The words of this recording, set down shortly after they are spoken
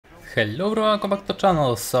Hello everyone, welcome back to the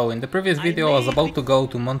channel. So in the previous video I was about to go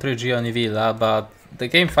to Monterey on Villa, but the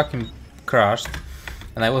game fucking crashed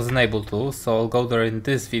and I wasn't able to, so I'll go there in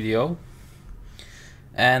this video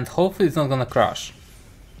and hopefully it's not gonna crash.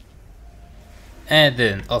 And it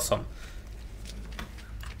didn't. Awesome.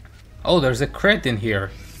 Oh, there's a crate in here.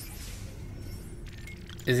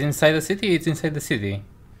 Is it inside the city? It's inside the city.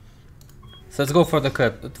 So let's go for the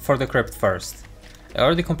crypt first. I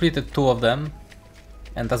already completed 2 of them,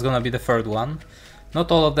 and that's gonna be the 3rd one.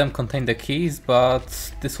 Not all of them contain the keys,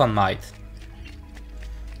 but this one might.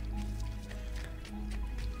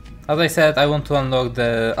 As I said, I want to unlock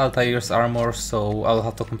the Altair's armor, so I'll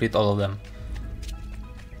have to complete all of them.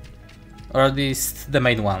 Or at least the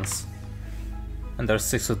main ones. And there's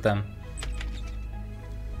 6 of them.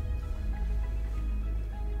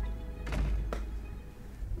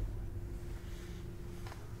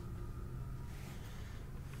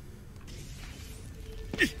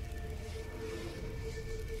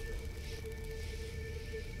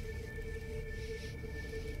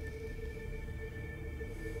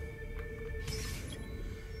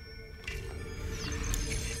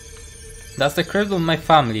 That's the crypt of my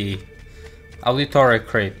family. Auditory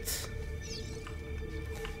crypt.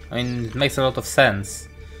 I mean, it makes a lot of sense.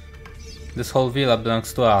 This whole villa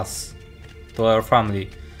belongs to us. To our family.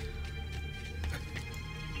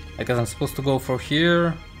 I guess I'm supposed to go for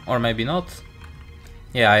here. Or maybe not.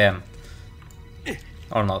 Yeah, I am.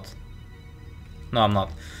 Or not. No, I'm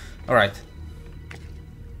not. Alright.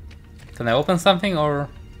 Can I open something or...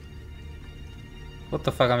 What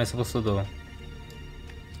the fuck am I supposed to do?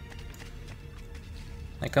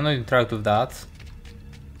 I cannot interact with that.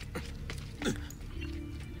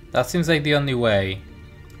 That seems like the only way.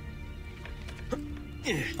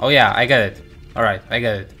 Oh yeah, I get it. Alright, I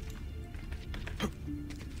get it.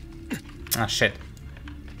 Ah, shit.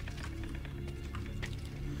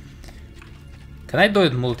 Can I do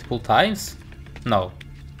it multiple times? No.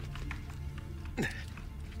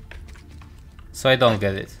 So I don't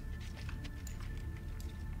get it.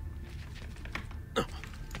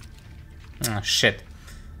 Ah, shit.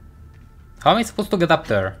 How am I supposed to get up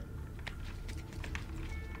there?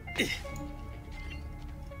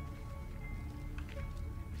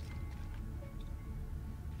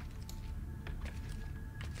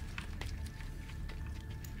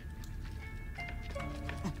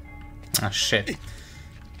 Ah, shit.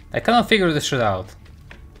 I cannot figure this shit out.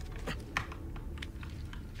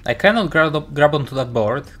 I cannot grab onto that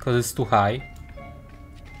board because it's too high.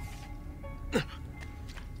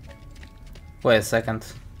 Wait a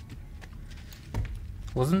second.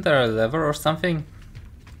 Wasn't there a lever or something?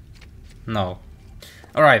 No.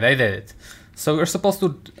 Alright, I did it. So we're supposed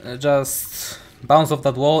to just bounce off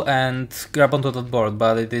that wall and grab onto that board,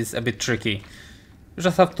 but it is a bit tricky. You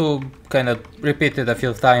just have to kind of repeat it a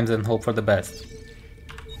few times and hope for the best.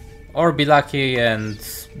 Or be lucky and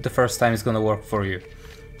the first time is gonna work for you.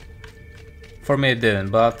 For me it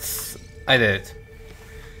didn't, but I did it.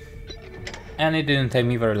 And it didn't take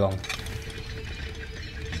me very long.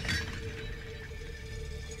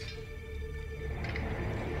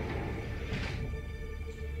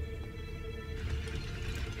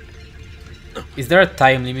 Is there a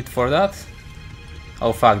time limit for that?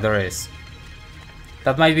 Oh fuck, there is.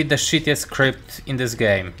 That might be the shittiest crypt in this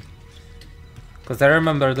game. Because I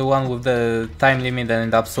remember the one with the time limit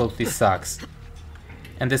and it absolutely sucks.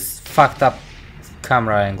 And this fucked up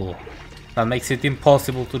camera angle. That makes it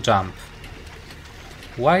impossible to jump.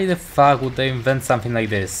 Why the fuck would they invent something like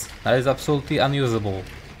this? That is absolutely unusable.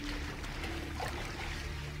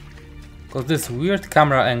 Because this weird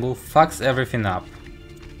camera angle fucks everything up.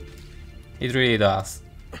 It really does.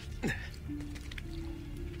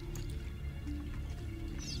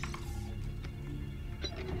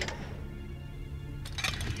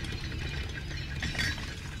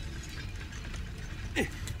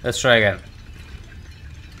 Let's try again.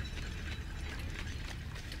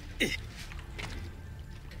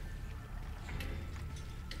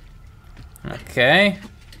 Okay.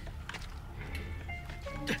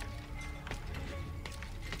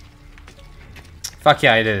 Fuck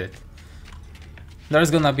yeah, I did it. There's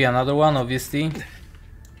gonna be another one, obviously.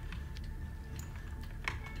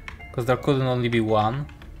 Because there couldn't only be one.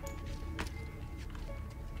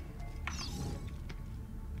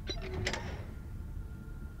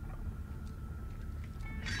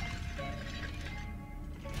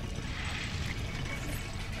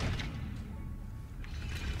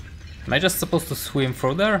 Am I just supposed to swim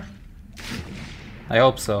through there? I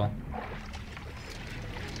hope so.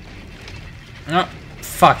 Oh,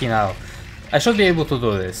 fucking hell. I should be able to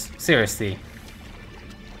do this, seriously.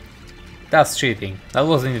 That's cheating, that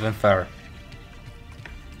wasn't even fair.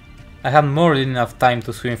 I had more than enough time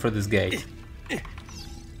to swim through this gate.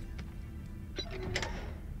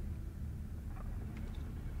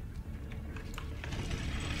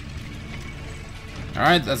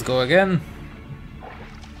 Alright, let's go again.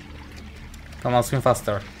 Come on, swim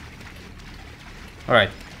faster. Alright,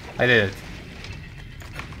 I did it.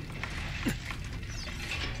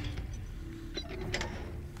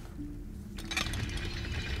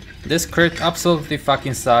 This crate absolutely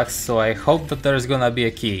fucking sucks, so I hope that there's gonna be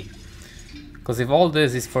a key. Because if all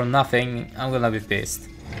this is for nothing, I'm gonna be pissed.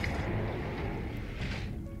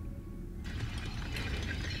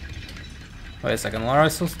 Wait a second, where am I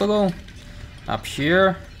supposed to go? Up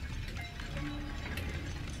here?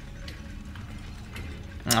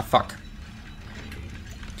 Ah, fuck.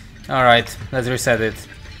 Alright, let's reset it.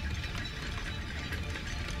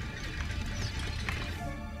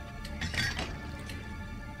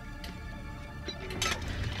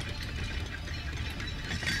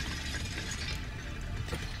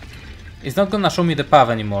 It's not gonna show me the path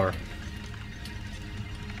anymore.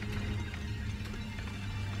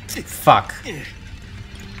 Fuck.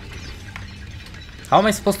 How am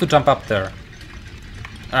I supposed to jump up there?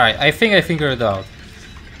 Alright, I think I figured it out.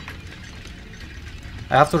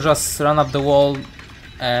 I have to just run up the wall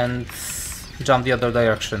and jump the other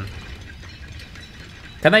direction.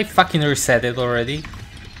 Can I fucking reset it already?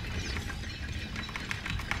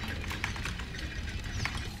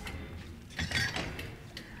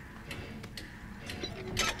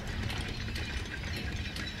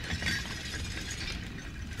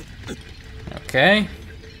 Okay.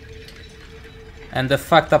 And the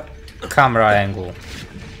fucked up camera angle.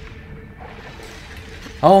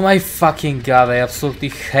 Oh my fucking god, I absolutely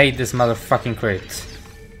hate this motherfucking crate.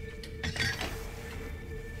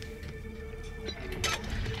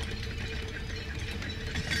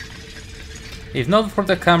 If not for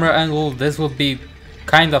the camera angle, this would be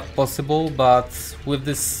kind of possible, but with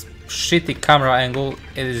this shitty camera angle,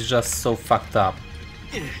 it is just so fucked up.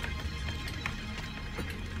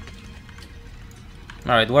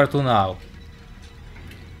 Alright, where to now?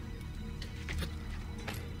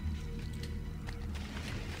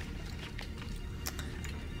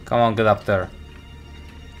 Come on, get up there.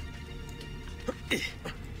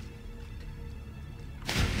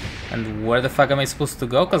 And where the fuck am I supposed to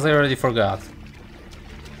go? Cause I already forgot.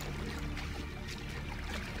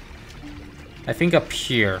 I think up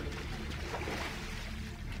here.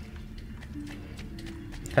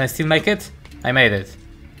 Can I still make it? I made it.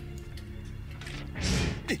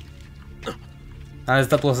 Unless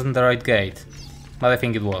that wasn't the right gate. But I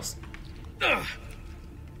think it was.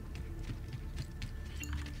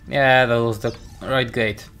 Yeah, that was the right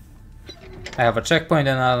gate. I have a checkpoint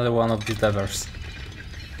and another one of these levers.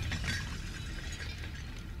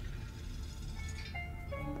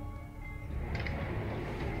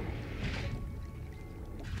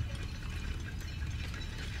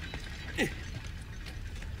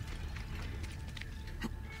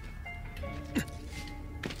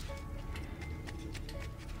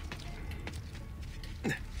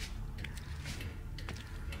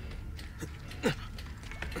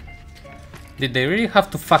 Did they really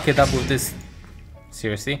have to fuck it up with this?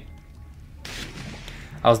 Seriously?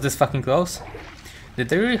 I was this fucking close? Did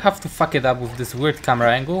they really have to fuck it up with this weird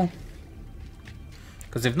camera angle?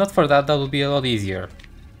 Because if not for that, that would be a lot easier.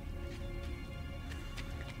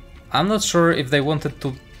 I'm not sure if they wanted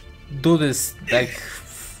to do this like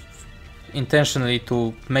intentionally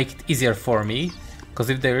to make it easier for me.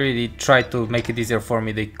 Because if they really tried to make it easier for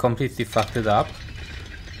me, they completely fucked it up.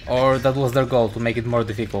 Or that was their goal, to make it more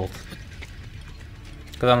difficult.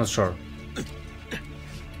 Because I'm not sure.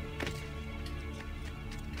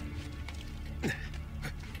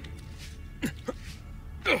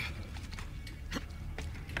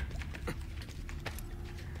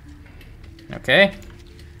 Okay.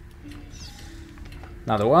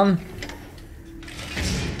 Another one.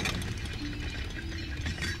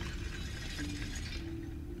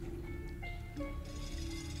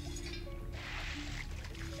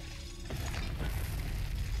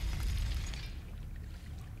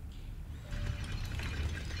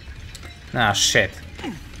 Ah, shit.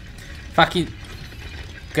 Fucking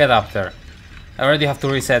get up there. I already have to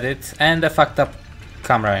reset it, and I fucked up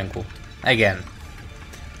camera angle again,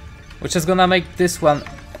 which is gonna make this one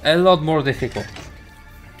a lot more difficult.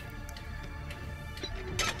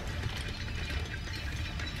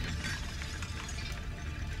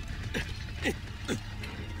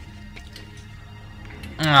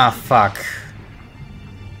 Ah, fuck.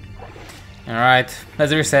 Alright,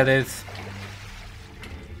 let's reset it.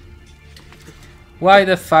 Why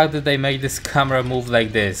the fuck did they make this camera move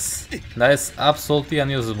like this? That is absolutely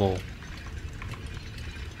unusable.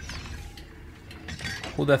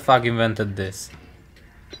 Who the fuck invented this?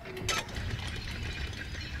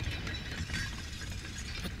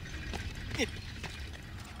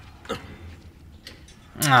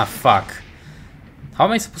 Ah, fuck. How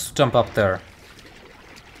am I supposed to jump up there?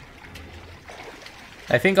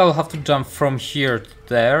 I think I'll have to jump from here to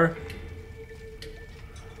there.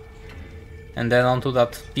 And then onto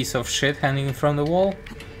that piece of shit hanging from the wall.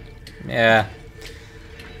 Yeah.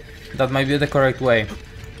 That might be the correct way.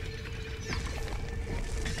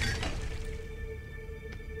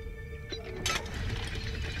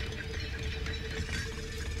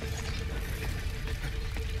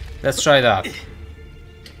 Let's try that.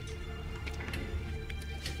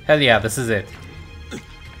 Hell yeah, this is it.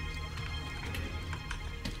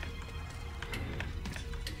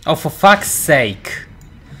 Oh, for fuck's sake!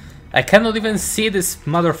 I cannot even see this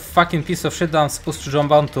motherfucking piece of shit that I'm supposed to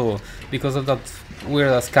jump onto because of that weird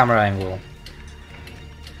ass camera angle.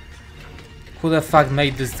 Who the fuck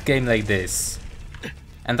made this game like this?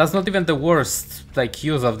 And that's not even the worst like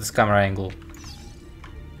use of this camera angle.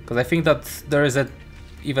 Because I think that there is a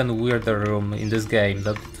even weirder room in this game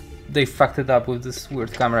that they fucked it up with this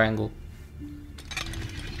weird camera angle.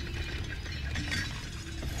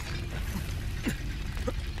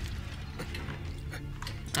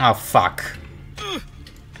 Oh fuck.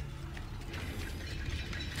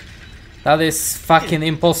 That is fucking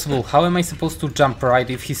impossible. How am I supposed to jump right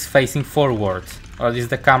if he's facing forward? Or at least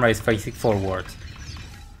the camera is facing forward.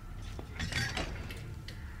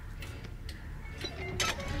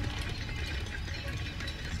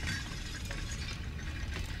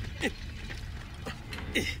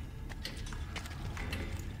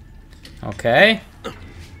 Okay.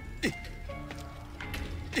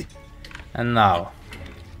 And now.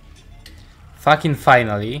 Fucking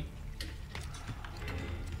finally.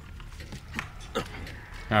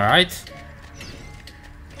 Alright.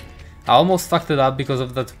 I almost fucked it up because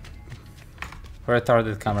of that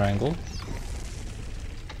retarded camera angle.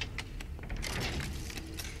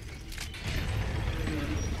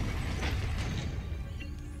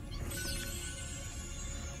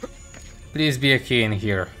 Please be a key in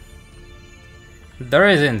here. There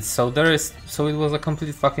isn't, so it was a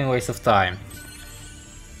complete fucking waste of time.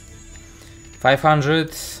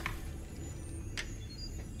 500.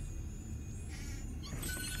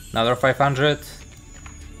 Another 500.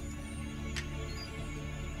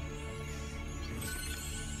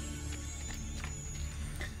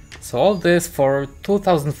 So all this for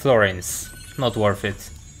 2000 florins. Not worth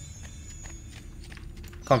it.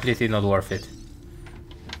 Completely not worth it.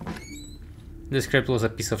 This script was a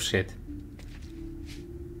piece of shit.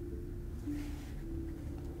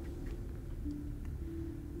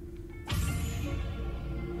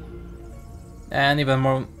 And even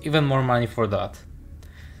more money for that.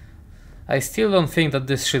 I still don't think that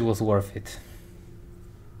this shit was worth it.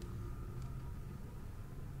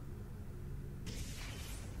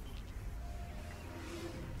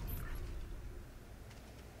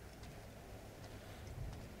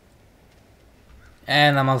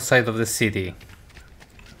 And I'm outside of the city.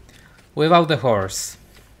 Without the horse.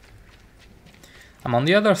 I'm on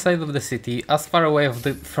the other side of the city, as far away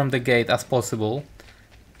from the gate as possible.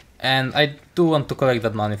 And I do want to collect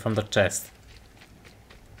that money from the chest.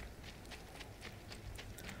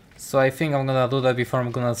 So I think I'm gonna do that before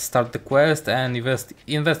I'm gonna start the quest and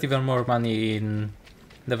invest even more money in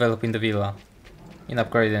developing the villa. In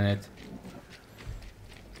upgrading it.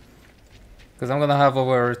 Because I'm gonna have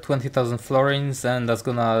over 20,000 florins and that's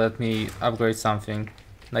gonna let me upgrade something.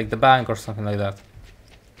 Like the bank or something like that.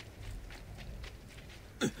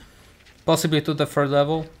 Possibly to the 3rd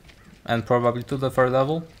level. And probably to the 3rd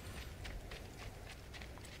level.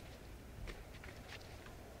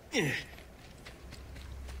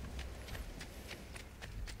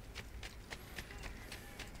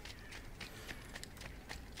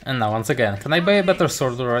 And now once again, can I buy a better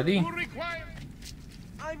sword already?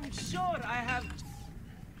 I'm sure I have.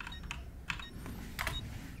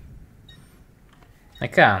 I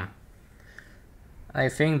can. I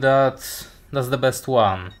think that's the best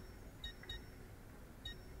one.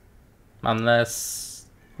 Unless...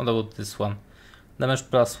 what about this one? Damage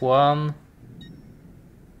 +1.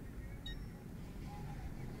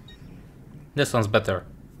 This one's better.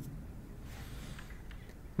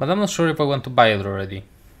 But I'm not sure if I want to buy it already.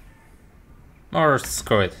 Or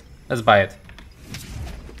screw it. Let's buy it.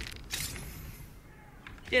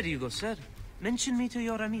 There you go, sir. Mention me to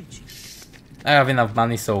your amici. I have enough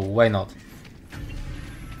money, so why not?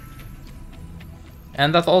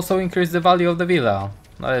 And that also increased the value of the villa.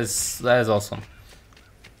 That is awesome.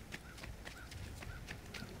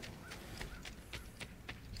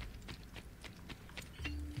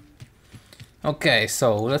 Okay,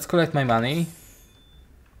 so let's collect my money.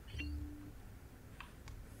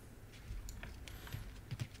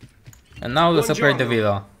 And now let's upgrade the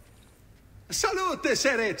villa. Salute,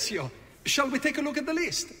 Ser Ezio. Shall we take a look at the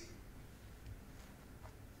list?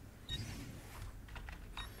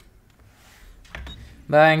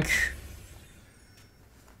 Benq.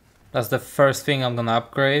 That's the first thing I'm gonna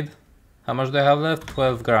upgrade. How much do I have left?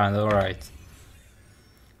 12 grand, alright.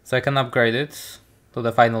 So I can upgrade it to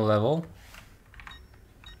the final level.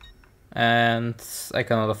 And I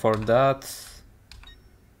cannot afford that.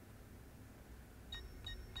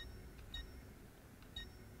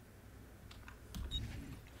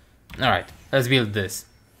 Alright, let's build this.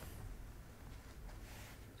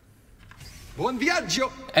 Buon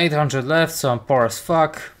viaggio! 800 left, so I'm poor as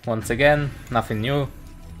fuck. Once again, nothing new.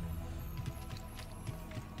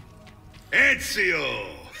 Ezio!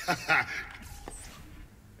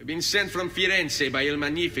 I've been sent from Firenze by Il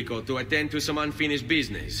Magnifico to attend to some unfinished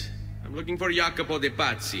business. I'm looking for Jacopo de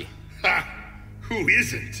Pazzi. Ha! Who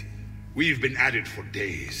isn't? We've been at it for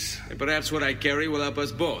days. And perhaps what I carry will help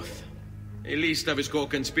us both. A list of his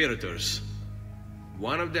co-conspirators.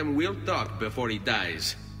 One of them will talk before he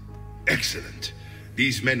dies. Excellent.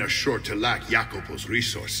 These men are sure to lack Jacopo's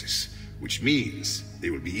resources, which means they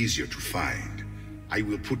will be easier to find. I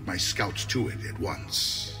will put my scouts to it at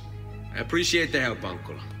once. I appreciate the help,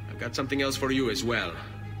 Uncle. I've got something else for you as well.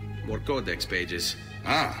 More codex pages.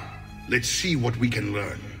 Ah, let's see what we can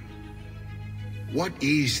learn. What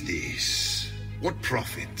is this? What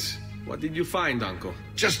profit? What did you find, Uncle?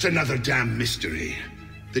 Just another damn mystery.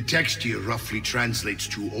 The text here roughly translates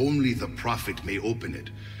to only the prophet may open it.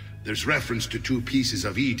 There's reference to 2 pieces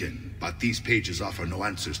of Eden, but these pages offer no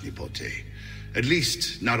answers, Nipote. At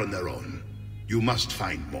least, not on their own. You must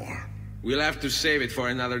find more. We'll have to save it for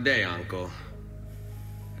another day, Uncle.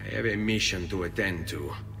 I have a mission to attend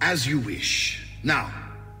to. As you wish. Now,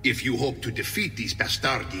 if you hope to defeat these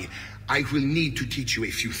bastardi, I will need to teach you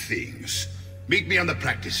a few things. Meet me on the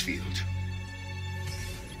practice field.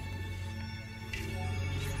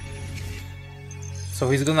 So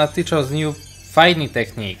he's gonna teach us new fighting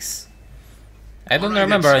techniques. I don't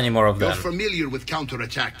remember any more of them. You're familiar with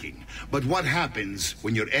counterattacking, but what happens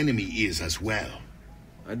when your enemy is as well?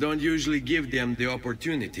 I don't usually give them the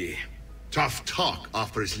opportunity. Tough talk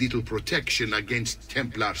offers little protection against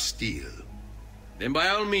Templar steel. Then by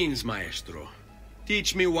all means, Maestro.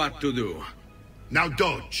 Teach me what to do. Now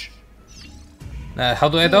dodge. How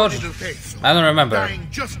do I dodge? I don't remember.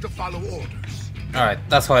 Just to follow orders. Alright,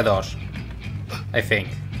 that's how I dodge. I think.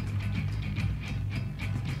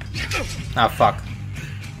 Ah, fuck.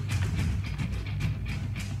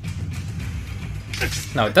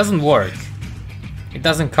 No, it doesn't work. It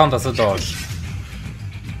doesn't count as a dodge.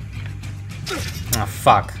 Ah,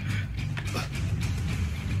 fuck.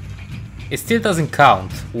 It still doesn't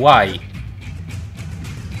count. Why?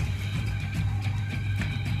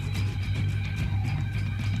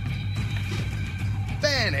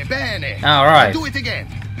 Bene, bene. Alright. Do it again.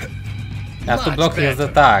 I have to block his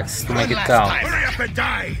attacks to make it count. Hurry up and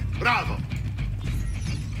die. Bravo.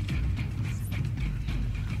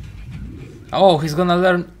 Oh, he's gonna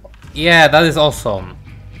learn. Yeah, that is awesome.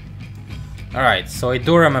 Alright, so I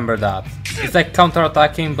do remember that. It's like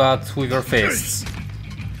counter-attacking, but with your fists.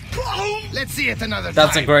 Let's see it another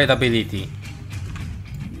That's time. a great ability.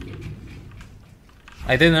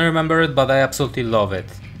 I didn't remember it, but I absolutely love it.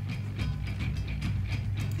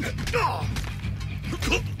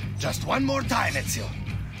 Just one more time, Ezio.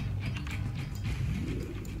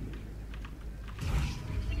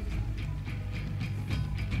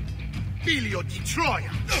 Figlio di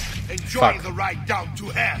Troia. Enjoy Fuck. the ride down to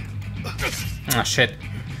hell. Ah, shit.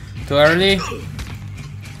 Too early?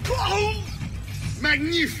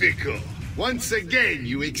 Magnifico! Once again,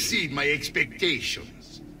 you exceed my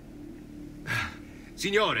expectations.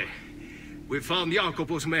 Signore, we found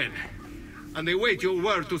Jacopo's men, and they wait your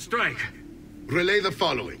word to strike. Relay the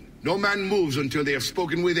following. No man moves until they have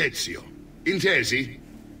spoken with Ezio. Intesi?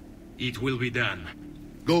 It will be done.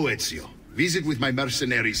 Go, Ezio. Visit with my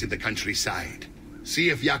mercenaries in the countryside. See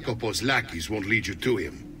if Jacopo's lackeys won't lead you to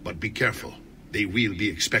him. But be careful. They will be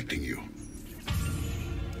expecting you.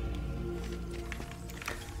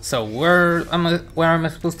 So where am I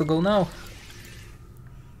supposed to go now?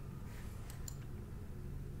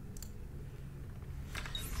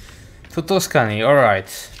 To Tuscany,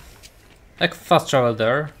 alright. I can fast travel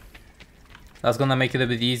there. That's gonna make it a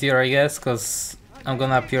bit easier, I guess, because I'm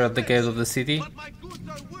gonna appear at the gate of the city.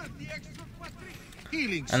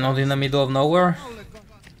 And not in the middle of nowhere.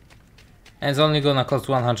 And it's only gonna cost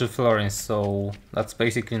 100 florins, so that's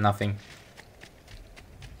basically nothing.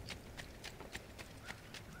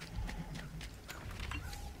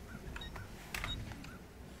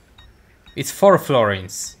 It's 4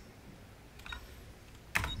 florins.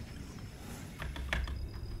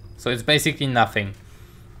 So it's basically nothing.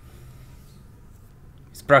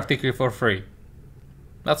 It's practically for free.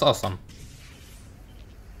 That's awesome.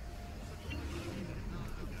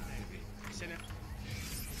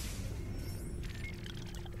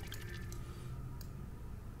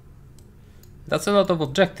 That's a lot of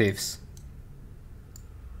objectives.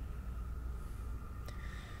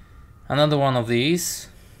 Another one of these.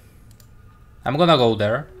 I'm gonna go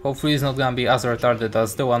there. Hopefully it's not gonna be as retarded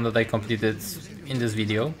as the one that I completed in this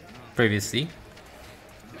video previously.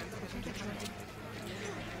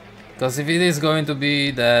 Because if it is going to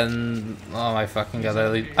be, then oh my fucking god,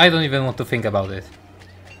 I don't even want to think about it.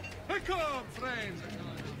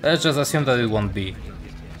 Let's just assume that it won't be.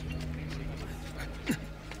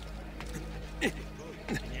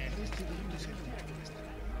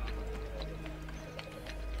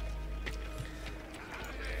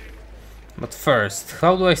 But first,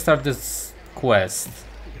 how do I start this quest?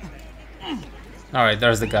 Alright,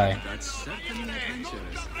 there's the guy.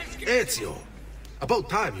 Ezio, about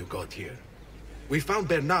time you got here. We found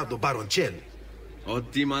Bernardo Baroncelli.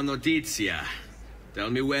 Ottima notizia. Tell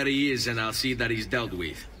me where he is and I'll see that he's dealt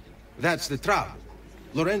with. That's the trouble.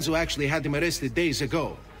 Lorenzo actually had him arrested days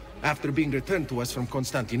ago, after being returned to us from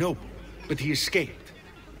Constantinople. But he escaped.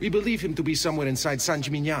 We believe him to be somewhere inside San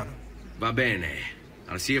Gimignano. Va bene.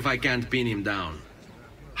 I'll see if I can't pin him down.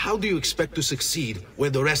 How do you expect to succeed where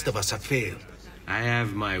the rest of us have failed? I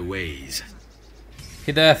have my ways.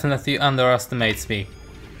 He definitely underestimates me.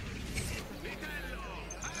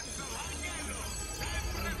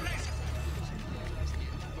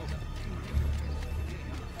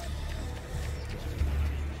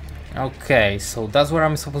 Okay, so that's where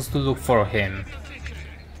I'm supposed to look for him.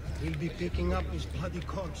 He'll be picking up his bloody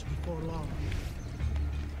corpse before long.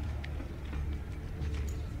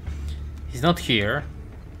 He's not here.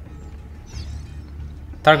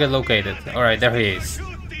 Target located. Alright, there he is.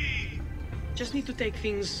 Just need to take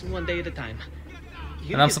things one day at a time.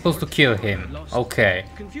 And I'm supposed to kill him. Okay.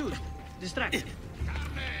 Confused, distracted.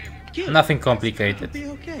 Kill. Nothing complicated.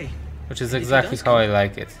 It'll be okay. Which is exactly how I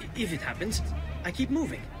like it. If it happens, I keep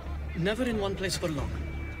moving. Never in one place for long.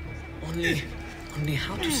 Only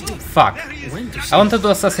how to sleep. Fuck. When to I sleep. wanted to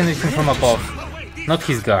assassinate him from above, not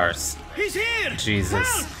his guards. He's here!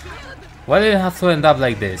 Jesus. Why did it have to end up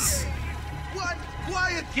like this?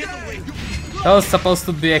 Get away! That was supposed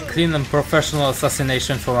to be a clean and professional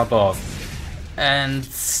assassination from above. And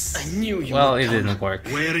I knew you well, would it come. didn't work.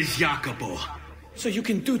 Where is Jacopo? So you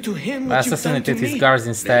can do to him I what you've done to assassinated his me. guards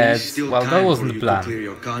There instead. is still Well, that time wasn't for the you to plan. clear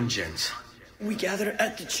your conscience. We gather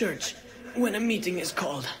at the church when a meeting is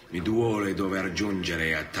called. Mi duole dover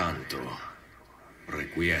giungere a tanto.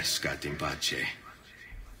 Requiescat in pace.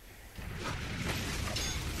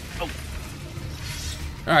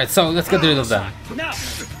 Alright, so let's get rid of them. Now!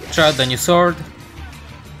 Try out the new sword.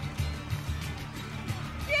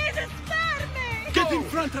 Get in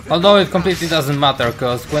front of him! Although it completely doesn't matter,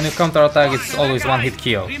 because when you counterattack it's always one hit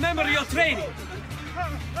kill. Remember your training!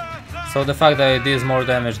 So the fact that it deals more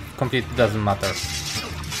damage completely doesn't matter.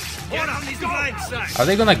 Are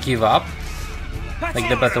they gonna give up? Like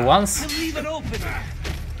the better ones? Leave it open!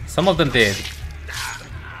 Some of them did.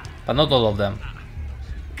 But not all of them.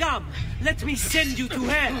 Come, let me send you to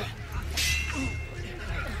hell!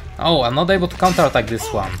 Oh, I'm not able to counterattack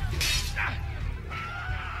this one.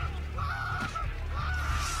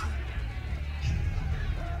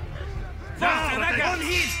 On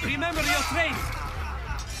hit! Remember your training!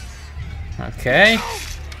 Okay.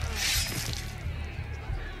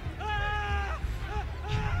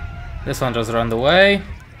 This one just ran away.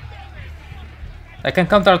 I can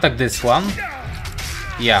counterattack this one.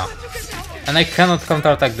 Yeah. And I cannot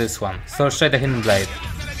counterattack this one. So straight the hidden blade.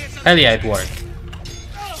 Hell yeah, it worked.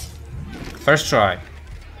 First try.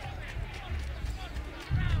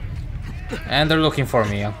 And they're looking for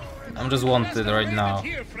me. I'm just wanted right now.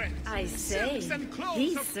 I say,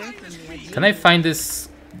 he's certainly a Can I find this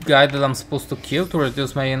guy that I'm supposed to kill to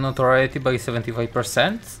reduce my notoriety by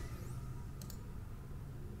 75%?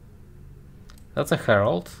 That's a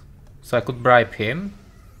herald, so I could bribe him.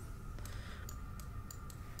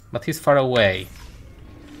 But he's far away.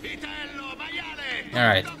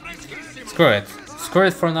 Alright, screw it. Screw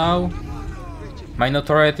it for now. My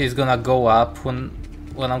notoriety is gonna go up when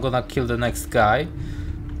I'm gonna kill the next guy.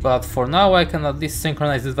 But for now I can at least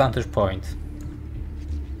synchronize this vantage point.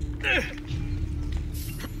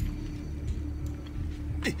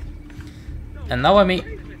 And now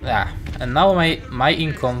my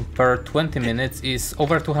income per 20 minutes is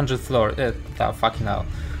over 200 fucking hell,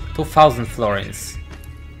 2000 florins.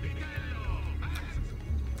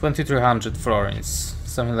 2300 florins,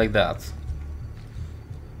 something like that.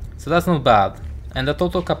 So that's not bad. And the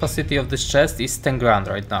total capacity of this chest is 10 grand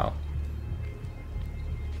right now.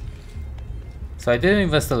 So I didn't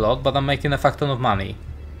invest a lot, but I'm making a fuck ton of money.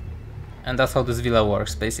 And that's how this villa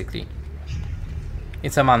works, basically.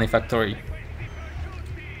 It's a money factory.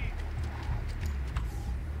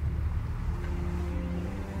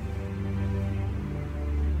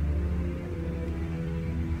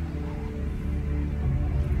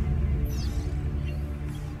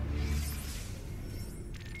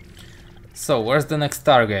 So, where's the next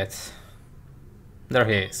target? There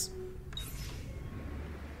he is.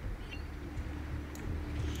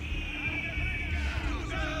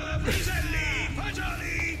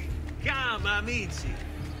 Come, amici.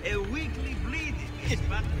 A weekly bleeding.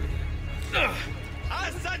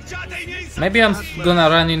 Maybe I'm gonna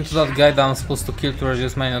run into that guy that I'm supposed to kill to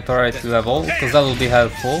reduce my notoriety level, because that will be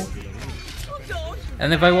helpful.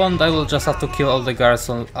 And if I want, I will just have to kill all the guards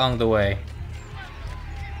along the way.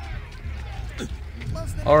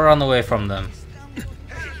 Or run away from them.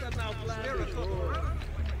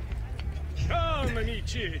 Come,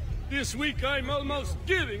 amici. This week I'm almost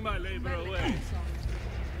giving my labor away.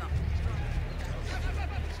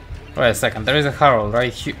 Wait a second, there is a Harold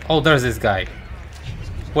right here. Oh, there's this guy.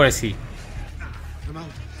 Where is he?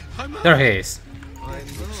 There he is.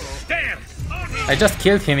 I just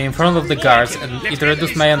killed him in front of the guards and it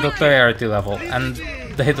reduced my notoriety level, and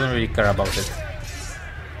they don't really care about it.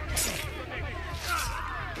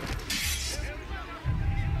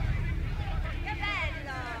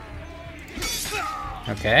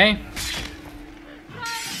 Okay.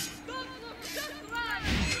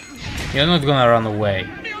 You're not gonna run away.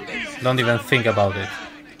 Don't even think about it.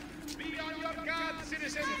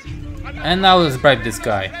 And now let's bribe this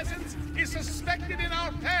guy.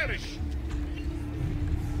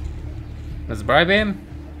 Let's bribe him.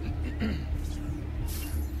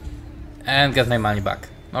 And get my money back.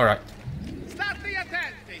 Alright.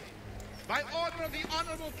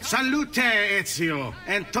 Salute, Ezio!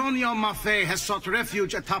 Antonio Maffei has sought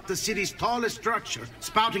refuge atop the city's tallest structure,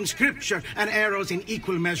 spouting scripture and arrows in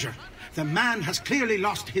equal measure. The man has clearly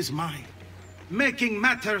lost his mind. Making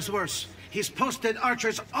matters worse, he's posted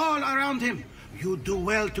archers all around him. You do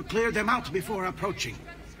well to clear them out before approaching.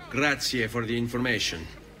 Grazie for the information.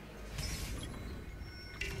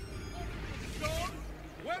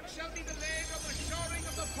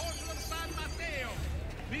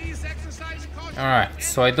 Alright,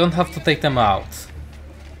 so I don't have to take them out.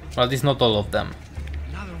 Well, at least not all of them.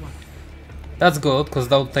 That's good, because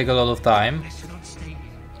that would take a lot of time.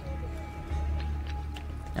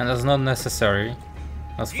 And that's not necessary.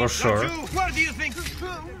 That's for sure.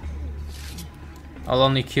 I'll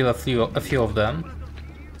only kill a few of them.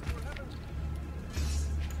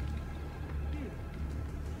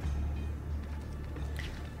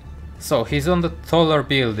 So, he's on the taller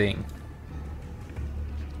building.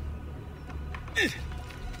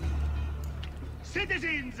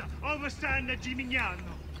 Citizens of San Gimignano.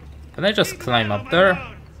 Can I just climb up there?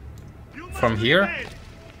 From here?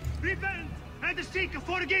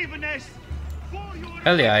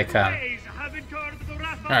 Hell yeah, I can.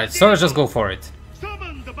 Alright, so let's just go for it.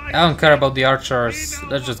 I don't care about the archers,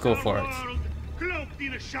 let's just go for it.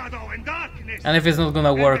 And if it's not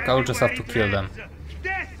gonna work, I'll just have to kill them.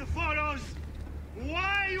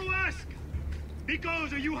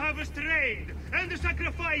 Because you have strayed and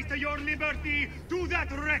sacrificed your liberty to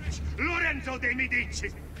that wretch, Lorenzo de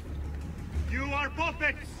Medici. You are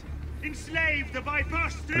puppets, enslaved by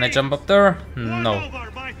purse strings. Can I jump up there? No.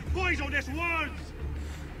 By poisonous words.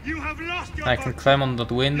 You have lost your I can climb on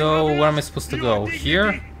that window. Where am I supposed to go?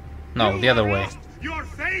 Here? No, the other way. Your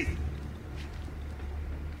faith.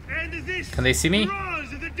 And this Can they see me?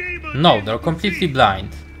 No, they're completely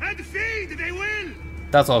blind. and feed they will.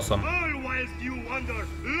 That's awesome.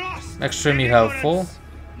 Extremely helpful.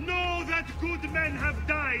 Know that good men have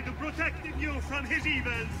died protecting you from his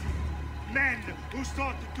evils. Men who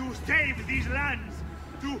sought to save these lands,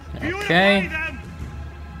 to purify them.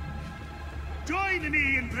 Join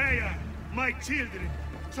me in prayer, my children,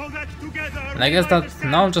 so that together. And I guess that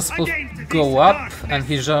now I'm just supposed to go up and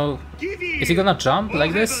he's is he gonna jump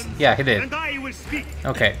like this? Yeah, he did.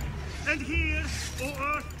 Okay. And hear, O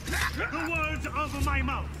earth, the words of my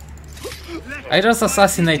mouth. I just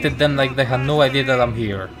assassinated them like they had no idea that I'm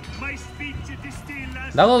here.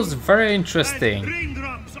 That was very interesting.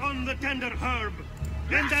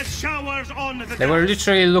 They were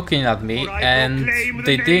literally looking at me and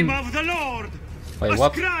they didn't... Wait,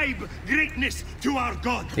 what?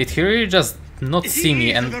 Did he really just not see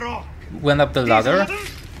me and went up the ladder?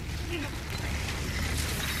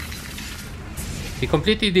 He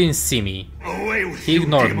completely didn't see me. Away with He you,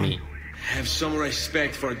 ignored demon. me. Have some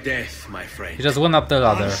respect for death, my friend. He just went up the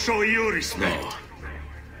ladder. I'll show you respect. No,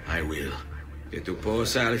 I will. Che tu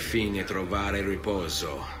possa al fine trovare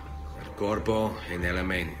riposo nel corpo e nella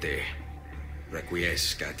mente.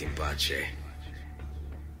 Requiescat in pace.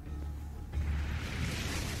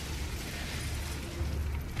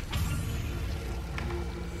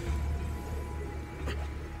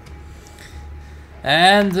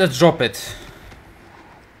 And let's drop it.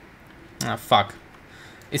 Ah, fuck.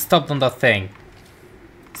 It stopped on that thing.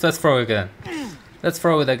 So let's throw it again. Let's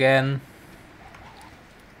throw it again.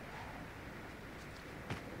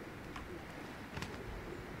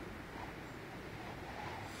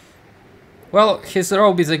 Well, his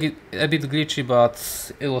robe is a bit glitchy,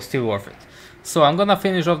 but it was still worth it. So I'm gonna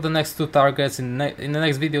finish off the next two targets in the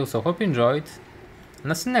next video, so hope you enjoyed.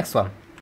 And I'll see you in the next one.